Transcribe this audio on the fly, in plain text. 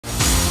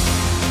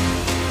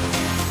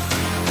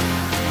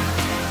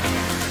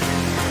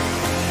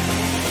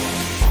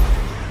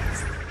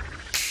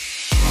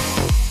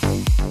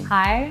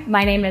Hi,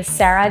 my name is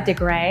Sarah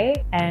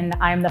DeGray, and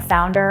I'm the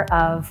founder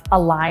of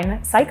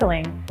Align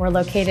Cycling. We're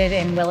located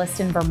in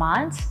Williston,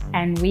 Vermont,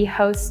 and we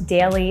host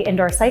daily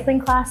indoor cycling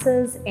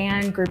classes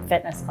and group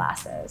fitness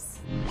classes.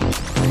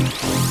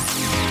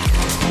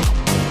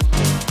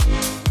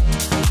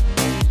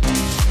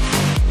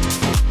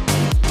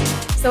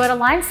 So at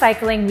Align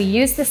Cycling, we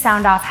use the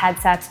sound-off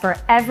headsets for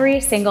every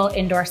single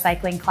indoor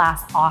cycling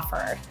class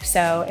offered.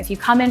 So if you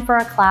come in for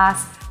a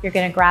class, you're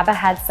gonna grab a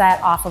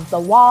headset off of the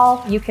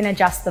wall. You can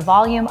adjust the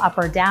volume up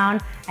or down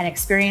and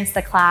experience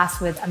the class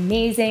with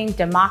amazing,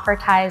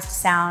 democratized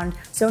sound.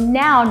 So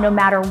now, no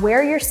matter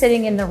where you're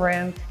sitting in the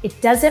room,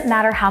 it doesn't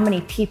matter how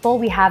many people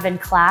we have in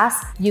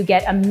class, you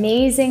get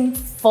amazing,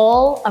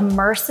 full,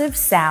 immersive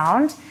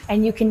sound,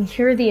 and you can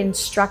hear the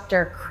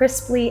instructor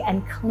crisply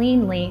and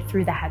cleanly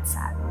through the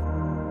headset.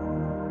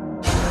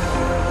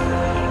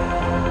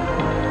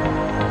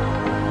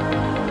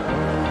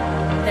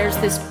 There's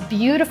this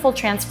beautiful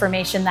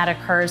transformation that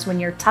occurs when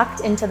you're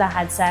tucked into the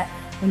headset,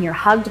 when you're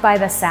hugged by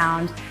the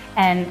sound,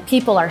 and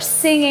people are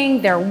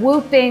singing, they're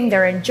whooping,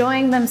 they're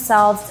enjoying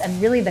themselves, and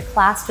really the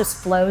class just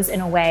flows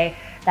in a way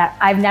that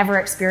I've never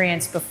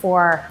experienced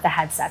before the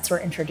headsets were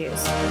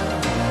introduced.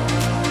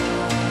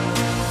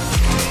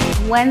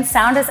 When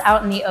sound is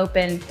out in the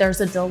open,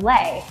 there's a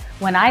delay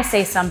when I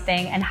say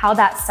something and how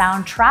that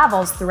sound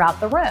travels throughout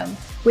the room.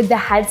 With the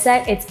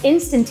headset, it's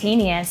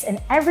instantaneous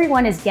and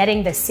everyone is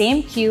getting the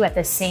same cue at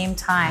the same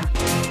time.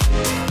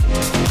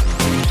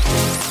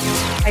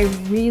 I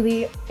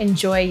really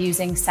enjoy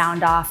using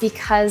sound off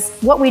because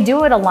what we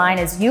do at Align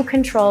is you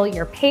control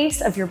your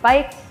pace of your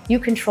bike, you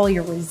control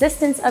your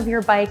resistance of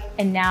your bike,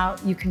 and now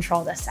you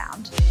control the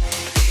sound.